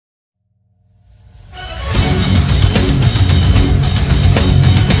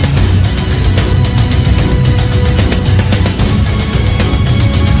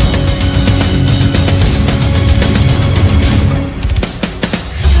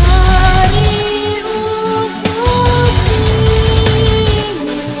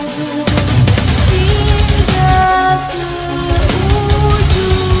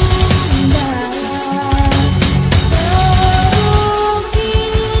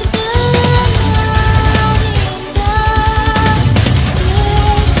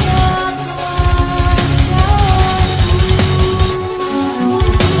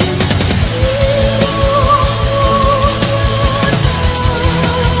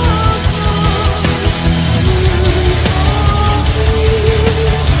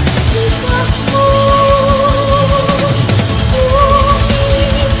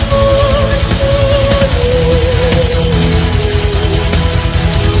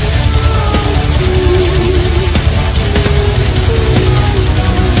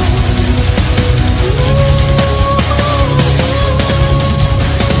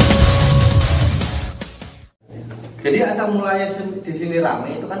mulanya di sini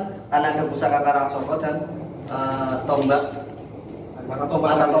rame itu kan karena ada pusaka Karangsoko dan tombak.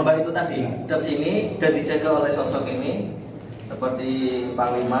 Mata tombak itu tadi ke sini dan dijaga oleh sosok ini seperti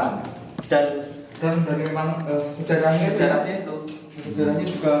panglima dan memang sejarahnya itu. Sejarahnya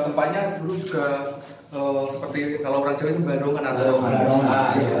juga tempatnya dulu juga seperti kalau orang Jawa itu barongan atau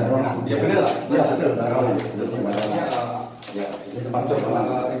barongan. Ya benar lah. Ya betul barongan. Ya, ini tempat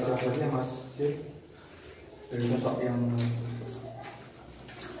coba itu akhirnya masih dari sosok yang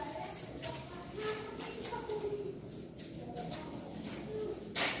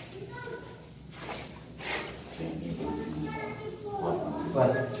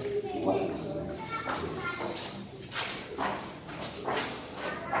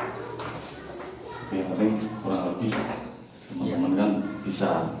yang penting kurang lebih teman-teman kan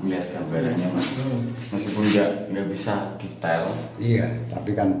bisa melihat gambarnya mas, meskipun nggak bisa detail. Iya,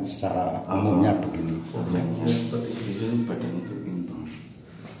 tapi kan secara umumnya begini. Badannya seperti itu, badannya itu timbang.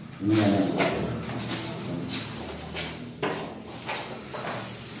 Ini hanya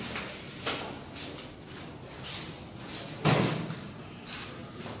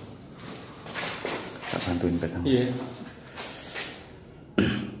tak bantuin pegang. iya.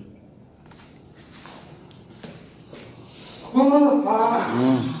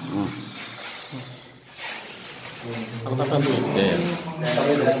 Aku tak bantuin. Iya.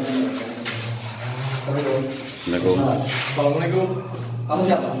 Assalamualaikum. Assalamualaikum. Kamu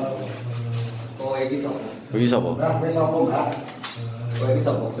siapa? Oh ini siapa? Bagi siapa? Mbah, wis apa, Mbah? Oh ini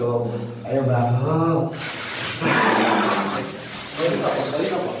siapa? Jawab. Ayo, Mbah. Oh ini siapa? Oh ini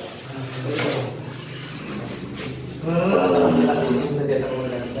siapa?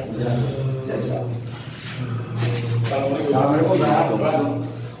 Assalamualaikum, Mbah.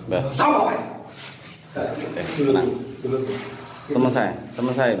 Mbah. Sama Tenang. Teman saya,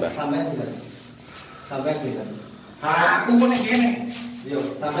 Mbah. Sampai bisa. Aku mau nih. Yuk,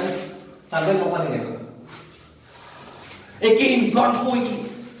 sampai mau mana nih? Iki nggonku iki.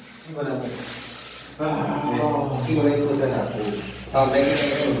 Gimana? Gimana saudara aku? Sampai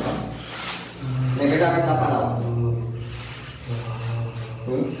ini. Ini kita akan apa nak?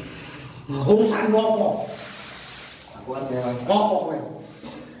 Urusan ngopo? Aku kan memang. Ngopo kowe?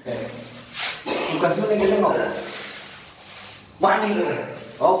 Tugasmu ini gini ngopo? Wani.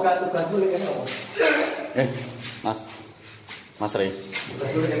 Oh, kan tugasmu ini gini ngopo? Mas Rey.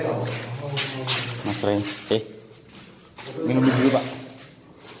 Tugasmu ini gini ngopo? Mas Rey. Minum dulu, Pak.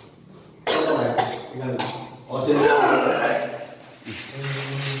 Oh, jadi.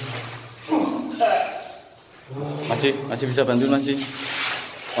 Masih bisa bantu masih.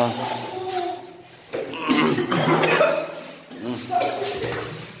 Oh.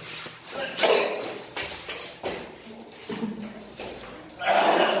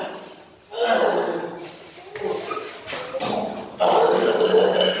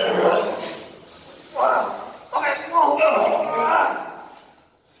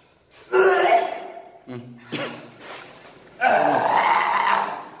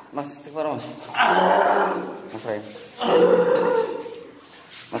 Mas, istighfar mas.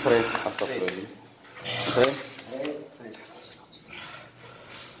 Mas Rey, astagfirullahaladzim. Mas Rey.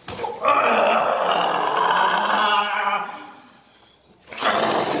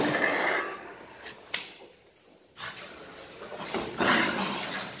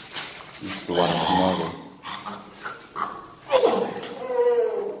 Keluar semua tuh.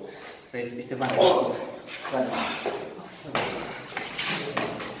 Istighfar.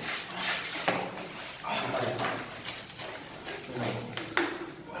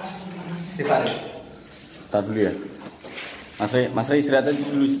 Istighfar. Tahan dulu ya. Mas Rey istirahat aja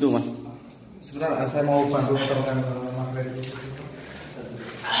dulu situ mas. Sebentar, saya mau bantu menemukan Mas Rey.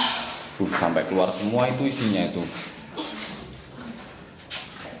 Sampai keluar semua itu isinya itu.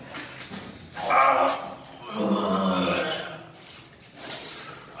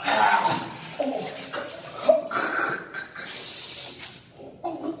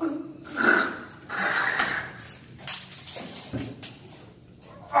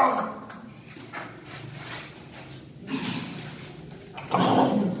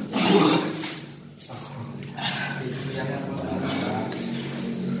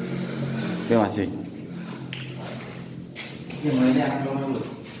 Oke masih. Yang lainnya akan dulu.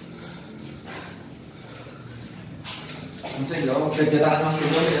 Saya jawab kegiatan Mas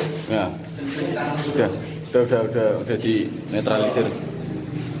dulu ya. Ya. Udah di netralisir.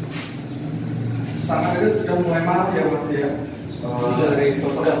 Sangat itu sudah mulai marah ya Mas ya. Dari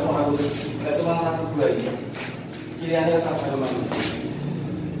sosok dan orang itu. Cuma satu dua ini. Pilihannya satu mana?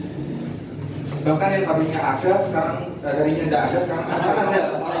 Bahkan yang tadinya ada sekarang darinya tidak ada sekarang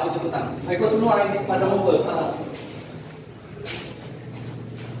Ada mulai ikut-ikutan. Ikut semua ini pada ngumpul.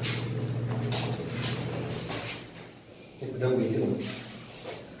 Udah begitu.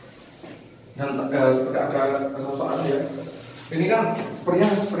 Dan seperti ada soal ya. Ini kan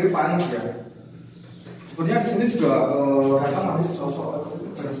seperti panas ya. Sebenarnya di sini juga datang nanti sosok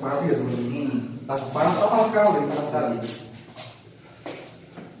panas pagi ya teman-teman. Panas sekali, panas sekali.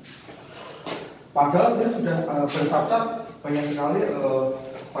 Padahal dia sudah bersab-sab banyak sekali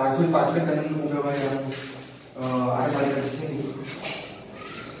prajurit dan pegawai yang ada di sini.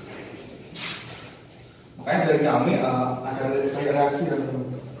 Makanya dari kami ada reaksi dari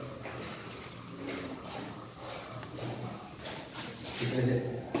teman-teman. Gitu aja.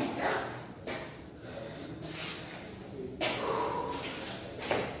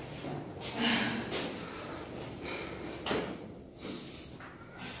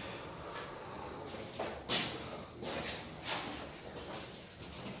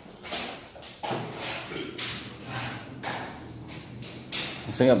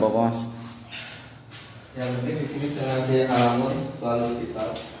 Nggak apa-apa mas. Yang penting di sini jangan dialamun selalu kita.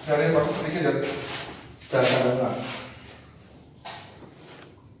 Dari waktu sedikit ya. Jangan.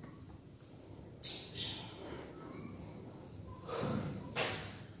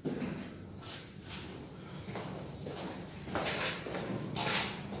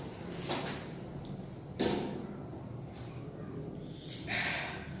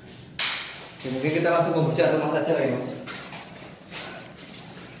 Mungkin kita langsung membersihkan rumah saja ya mas.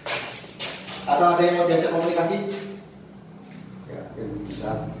 Atau ada yang mau diajak komunikasi? Ya,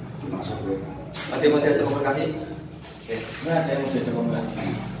 bisa dimasuk dulu. Ada yang mau diajak komunikasi? Oke. Nggak ada yang mau diajak komunikasi.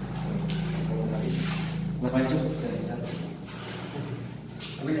 Mbah Paijo.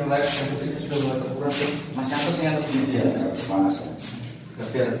 Tapi yang lain yang sini sudah mulai terkurang. Mas Yanto sih atas sini ya. Panas.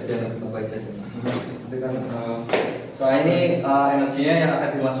 Biar bapak saja. Nanti kan Soalnya ini energinya yang akan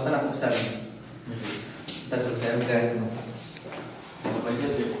dimasukkan aku besar. Kita dulu saya udah. Mbah Paijo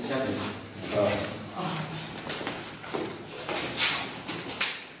siap ya. Coba.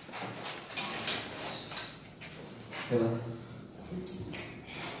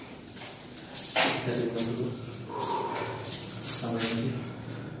 Bisa dulu. Sampai ini.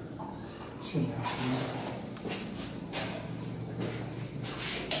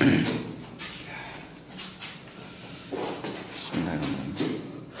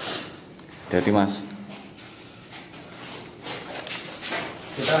 Hati-hati mas.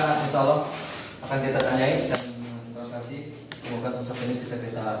 Kita insya Allah akan kita tanyai dan kasih. Semoga sosok ini bisa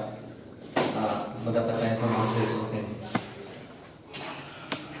kita mendapatkan informasi dari sosok ini.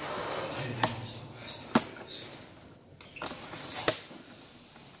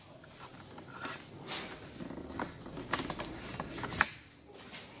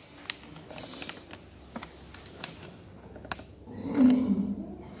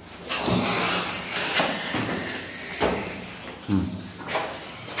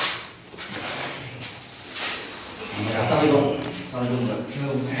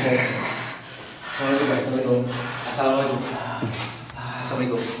 Assalamualaikum.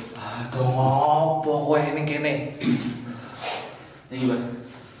 Assalamualaikum. aduh ngopo kowe ini kene. Iki Mbak.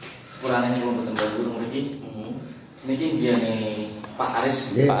 Sepurane kula mboten ganggu mriki. Niki biyane Pak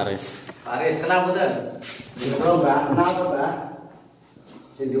Aris. Nggih. Pak Aris. Pak Aris, kenal betul? Kenal Mbak, kenal kok Mbak.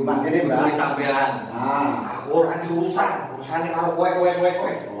 Sing di rumah kene Mbak. Betul sampean. Ah, Aku ora diurusan, urusane karo kowe.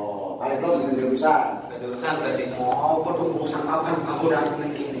 oh, kali lo bisa diurusan. Ada urusan berarti. Oh, padha urusan apa aku ora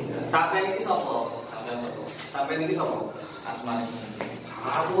ning kene. Sampai niki sapa? Sampai foto. Sampai niki sapa? Asmane.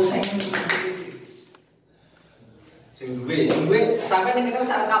 Aku sing Sing duwe. Sampai niki wis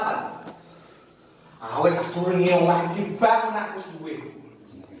arep kapan? awet sak durunge omah iki bang aku suwe.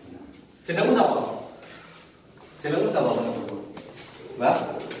 Jenengmu sapa? Jenengmu sapa? Mbak.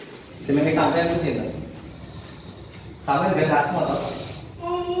 Jenenge sampean ku sinten? Sampean gak asma to?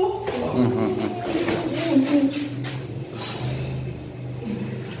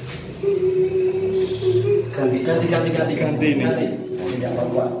 Ganti ini. Tidak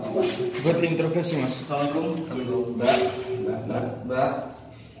apa-apa. Buat interogasi Mas. Assalamualaikum. Mbak. Mbak.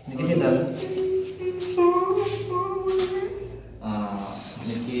 Niki sinten?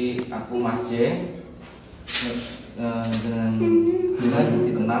 Niki aku Mas J. Dengan si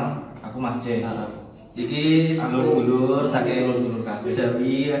kenal aku Mas J. Iki dulur-dulur saking dulur kabeh.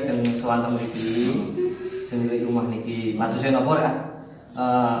 Jawi ajeng sewanteng mriki. Jenenge rumah niki. Matuse napa rek?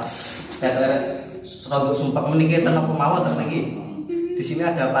 Rodok sumpah meniki ten apa mawon ten niki. Di sini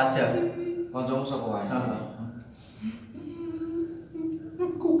ada pajak. Kancamu sapa wae?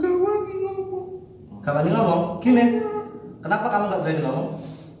 Aku kawani ngomong. Kapan ngomong? Gini. Kenapa kamu nggak berani ngomong?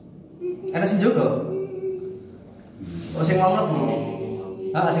 Enak sing jogo. Oh sing mau mlebu.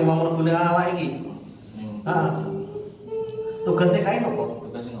 Sing mau mlebu ning awak iki. Tugasnya kae nopo?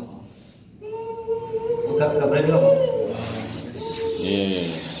 Tugasnya ngomong. Enggak berani ngomong.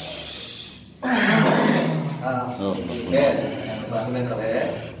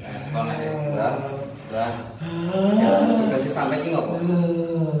 oleh. Konek. Mbah. Mbah. Ya, tugasnya sampai ini ngopo?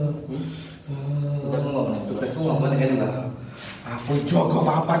 Tugasmu ngopo nih? Tugasmu ngopo nih kene, Mbah? Aku jaga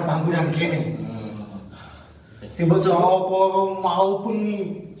papan panggonan kene. Simbol Sopo mau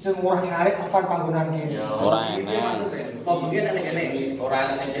bengi sing ora ngarep papan panggonan kene. Ora enek. Oh, begini nek kene.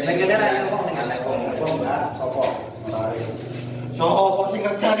 Ora enek. Nek kene ra enek kok ning Enek wong. Mbak, sopo? Sopo sing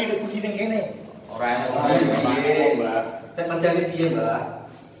ngerjani nek begini kene? Ora enek. piye, Mbah? Cek kerjane piye, Mbah?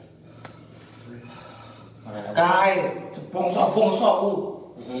 Kae bongso-bongsoku.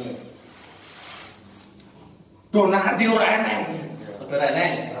 Donati ora enek. Ora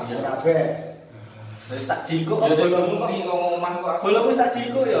enek. Ora be. Wis tak jiko kok bolongmu kok ngomong kok. Bolongmu wis tak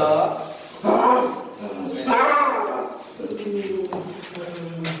jiko ya.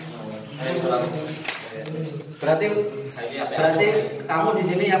 Berarti kamu di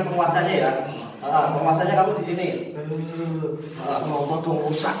sini yang penguasanya ya? Penguasanya kamu di sini. Ngomong dong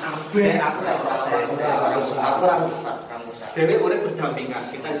rusak kabeh. Aku ora rusak. Dewe urip berdampingan.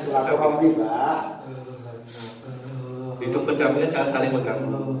 Kita Silaturahmi, Mbak. hidup berdampingan, jangan saling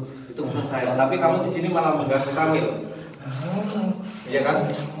mengganggu. Itu urusan saya. Tapi kamu di sini malah mengganggu kami loh. Iya kan?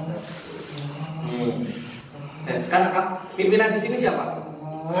 Sekarang pimpinan di sini siapa?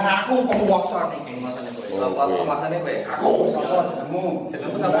 Aku penguasa nih. Penguasanya apa? Aku sapa jenengmu?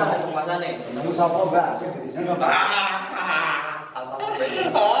 Jenengmu siapa penguasanya? Jenengmu sapa, Mbak? Di sini Mbak.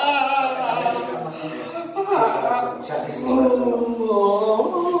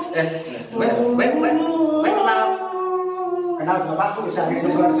 Kenal. Kenal bapakku bisa di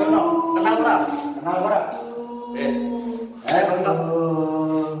Suwarsono. Kenal ora? Kenal ora?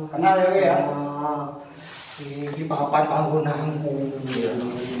 Kenal ya. Iki papan panggonanku.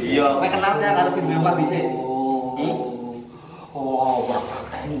 Iya, kowe kenal ya karo sing Mbah dhisik. Oh, ora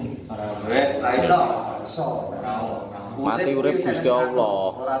pateni. Ra iso. Iso. Mati urip Gusti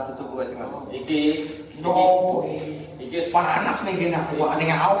Allah. Ora tutup kowe sing ngono. Iki Panas nih kena aku,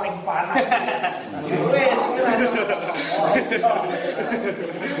 ning awak iki panas.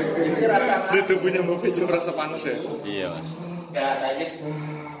 Ini rasa Itu punya Mbak Paijo merasa panas ya? Iya, Mas. Enggak, saya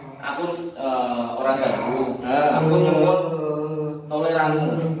aku orang baru. Aku nyuwun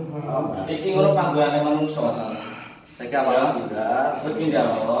toleranmu. Iki ngono panggungane manungsa. saiki awak pindah. Berpindah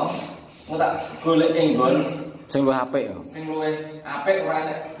loh. Mau tak golek enggon Sing luwih apik ya. sing luwih apik ora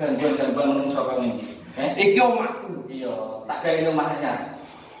nek gangguan-gangguan manungsa kok iki. Iki omahku. Iya, tak gawe omahnya.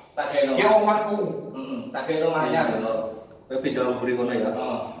 Tak gawe Iki omahku. tak gawe omahnya. Kowe pindah mburi kono ya.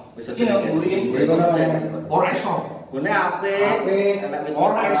 Heeh. Wis Iki lho mburi Ora iso. Gune apik.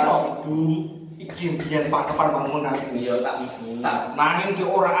 Ora iso. Iki biyen papan bangunan. Iya, tak Nanging ki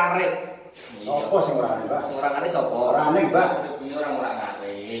ora arek. Sopo sing ora arek, Mbak? Sing ora arek sapa? Ora aneh, Mbak. Iki orang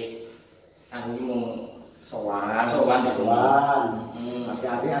arek. Aku iki mung Sowan. sowan di rumah.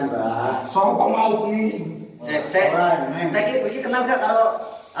 Hati-hatian, Mbak. Sopo mau bengi? Saiki iki kenal gak karo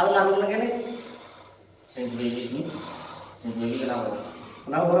alun-alun kene? Sing iki kenapa?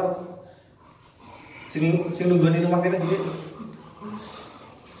 Kenal ora? Sing nunggoni rumah kene dhisik.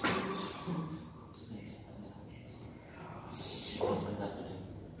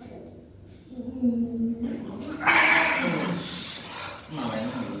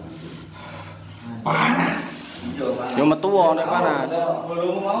 Panas. Yo metu wae nek panas.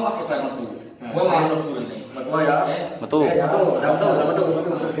 Belum mau pakai bar metu. Gua mau metu ini. Metu ya. Metu.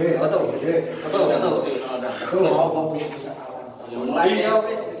 Mulai ya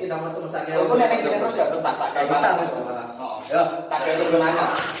wis kita metu mesake. Aku nek kene terus gak betah tak kayak Betah. Ya, tak kayak gunanya.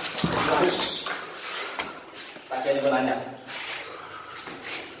 Tak kayak gunanya.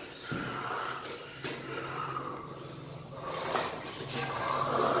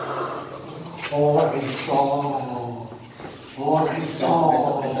 Ora iso. Ora iso.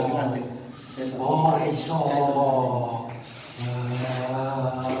 Ora iso.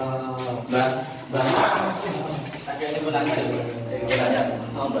 Mbak. Tak kayak gunanya. Gunanya.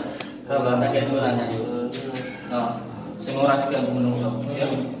 Oh, Mbak. Tak kayak gunanya. Nah, sing ora diganggu menungso. Ya.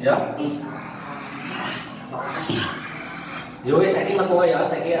 Ya. Yo wis saiki metu ya,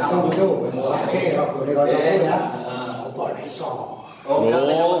 saiki Aku betul. Oke, rogone kancaku ya. Ora iso. Oh,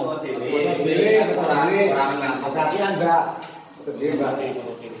 kok dhewe. Hati-hatian, Mbak. Gede, Mbak.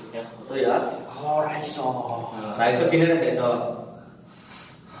 Ya. Oh ya. Ora iso. Ra iso gini nek iso.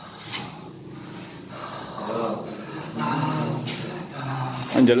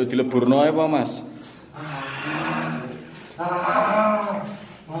 Njaluk dileburno ae apa, Mas?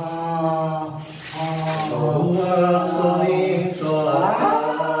 Allahumma sholli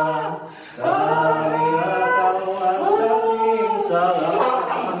sholatan karimatan wa sallim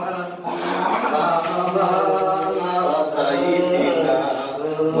salaman ala sayyidina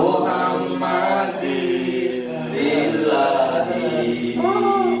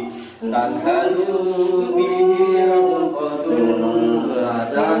dan halu bihil qadun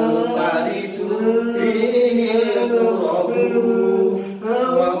dan fariju bihil qurabu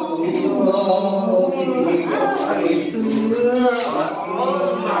wa kullahu bihil fariju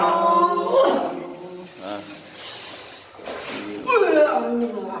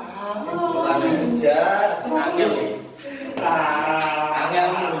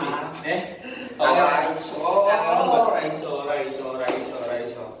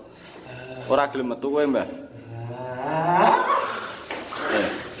Ora gelem metu kowe, Mbah.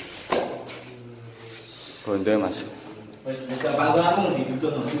 Bondo, Mas. Wis buka panggonanmu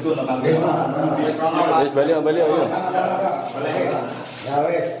didudun panggonan. Wis balik ayo. Ya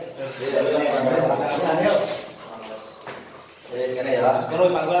wis. Wis kene ya.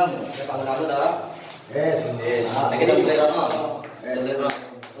 Kono panggonanmu. Panggonanmu ta? Wis. Nek kita mulai rono. Mulai rono.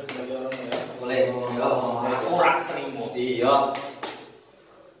 Wis bagi orang ya. Mulai. Yo. Wis ora trimo. Iya.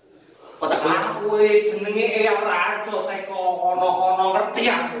 Aku jenenge Rajo teko kono-kono ngerti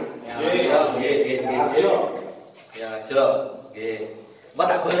aku. Iya, nggih. Ya, Jo. Nggih. Mbak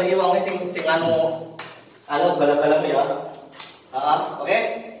tak goleki wong sing anu bala-balan ya. Heeh, oke?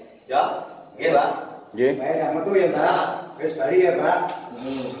 Ya. Nggih, Mbak. Nggih. Baik, gak metu ya, Mbak. Wis bali ya, Mbak.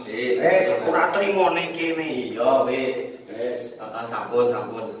 Wis. Ora trimo ning kene. Iya, wis. Wis. Sampun.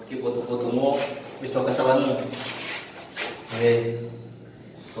 Iki foto-fotomu wis do keselen. Wis.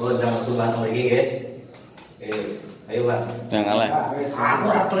 Oh, jangan tuh bang lagi, nggih. Ayo, Bang. Yang kalah. Aku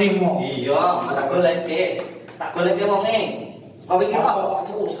ora trimo. Iya, tak goleki. Tak goleki wonge. Kok iki kok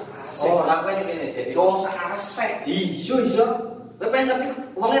terus asik. oh, lakukan ini sih. Terus asik. Iya. Kowe pengen ngerti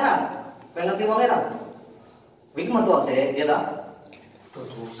wonge ra? Pengen ngerti wonge ra? Iki metu sih, ya ta?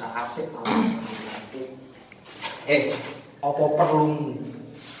 Terus asik. Apa perlu?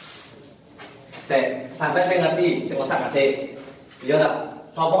 Sampai pengen ngerti sing usah ngasih. Iya ta?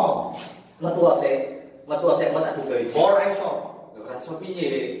 Sopo? Metu sih mau tak juga. Ora iso. Ora iso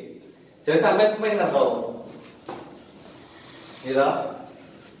piye? Jadi sampai pengen ngerti. Iya.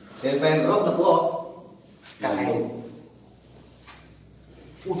 Yen pengen ngerti metu. Kae.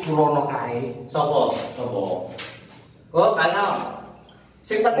 Ujurono kae. Sopo? Kok kana?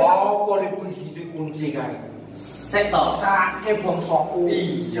 Sing penting Apa dikunci kae? sektor. Sake bangsaku.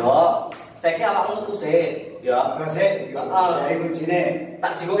 Iya. Saiki awakmu metu sih. Ya. Kasih. Dari kuncine.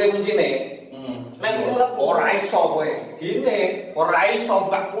 Tak jikoke kuncine. Nek kowe mlebu Ora iso kowe. gini. Ora iso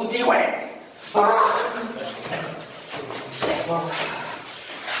mbak kunci kowe.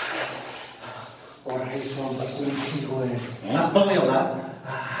 Ora iso mbak kunci kowe. Abang ya, Pak.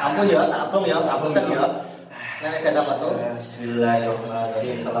 Ampun ya, abang ya, ngapunten ya. Nek kada metu.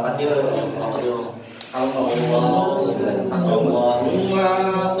 Bismillahirrahmanirrahim. Selamat ya.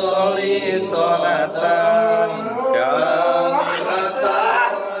 Allahumma sholli sholatan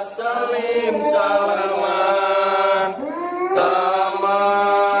kamilatan wa sallim salaman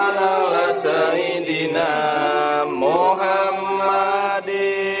taman ala sayyidina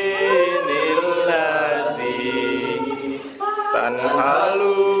Muhammadin illazi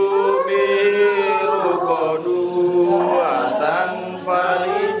tanhalu biru koduatan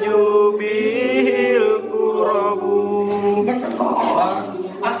fariju bihil kurabu.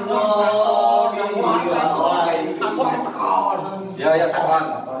 Ya takon.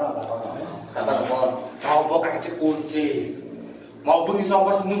 Takon. Apa kae dikunci? Mau bengi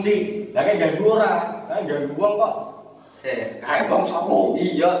sapa sing ngunci? Lah kae ganggu ora? Kae ganggu wong kok. Sik. Kae bangsaku.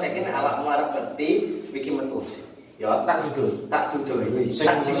 Iya, saiki nek awakmu arep ngerti iki metu sih. Ya Tak dudul. tak dudul.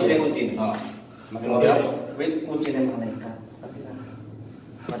 Tak sisine kuncine. Heeh. Ya, wit kuncine malaikat.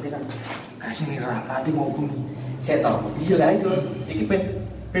 Berarti kan Kasih rapati mau bengi. seto. Iya lah itu. Iki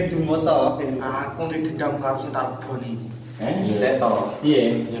ben dungo to, ben Aku didendam karo sing talbon iki. seto.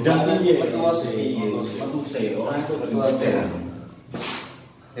 Iya, sudah piye? Metu sih. Metu sih. Ora itu Metu sih.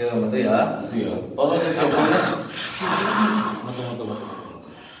 Ya, metu ya. Iya. Tolong ditambahnya. Metu.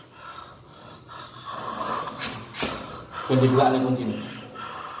 Kunci buka nih kunci nih.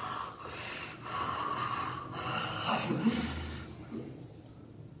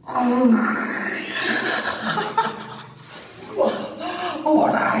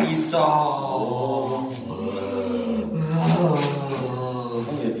 Ora iso.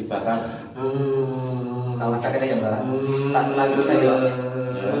 Ya dibakar. Kalau sakit ya, Mbak. Tak selanjutnya ya.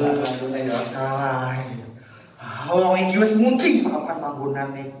 Tak selanjutnya ya. Kalah. Wong iki wis muncing papan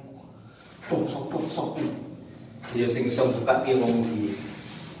panggonane. Bongso-bongso iki. Ya sing iso buka ki wong iki.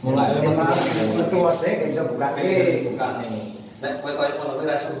 Mulai Metu sih, gak bisa buka. buka nih. Nek kowe koyo ngono kowe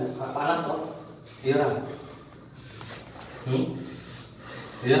ra iso buka. Panas kok. Iya ra.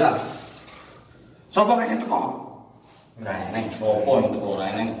 Iya ra. Sopo kae teko? Ora eneng. Opo itu ora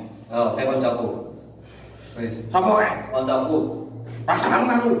eneng. Oh, koncoku. Wis. Sapa wae? Koncoku. Pasangan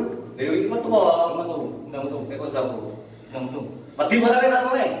malu. Dewi metu kok. Metu. Koncoku. Metu. Mati barang nek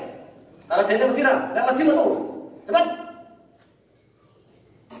kowe. Kalau dene mati ra, nek mati metu. Cepat.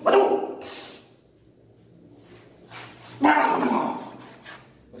 Metu.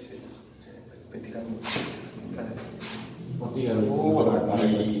 Mati kalau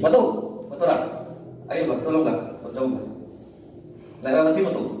Metu. Metu ra. Ayo, Mbak, tolong, Mbak. Koncoku, Mbak. Nek mati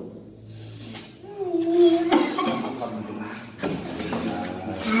metu.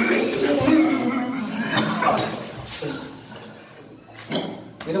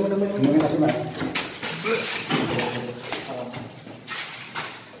 Minum lagi, Mbak.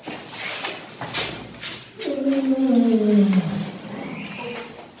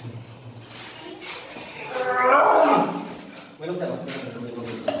 Minum saya, Mas.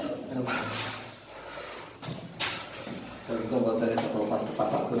 Minum. Kalau nggak dari satu pas tepat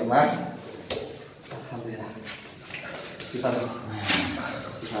waktu nih, Mas. Alhamdulillah. Sifat Mas.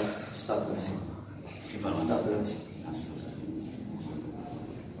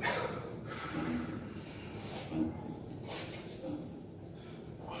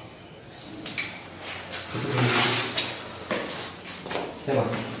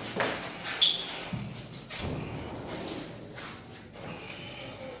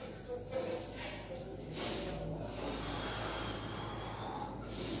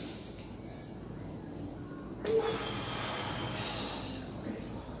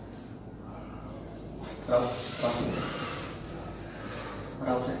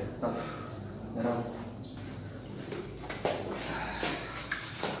 Rau saya, rau.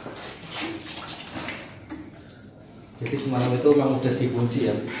 Jadi semalam itu memang udah dikunci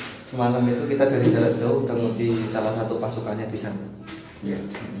ya. Semalam itu kita dari jalan jauh udah ngunci salah satu pasukannya di sana. Iya.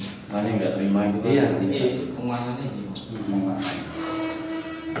 Soalnya nggak terima itu. Iya, ini penguasannya ini.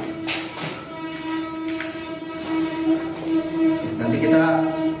 Nanti kita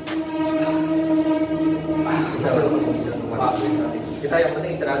kita yang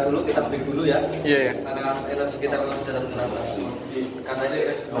penting istirahat dulu, kita break dulu ya. Iya. Karena energi kita sudah terbatas. Katanya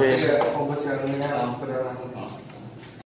Oke, kompas yang sebenarnya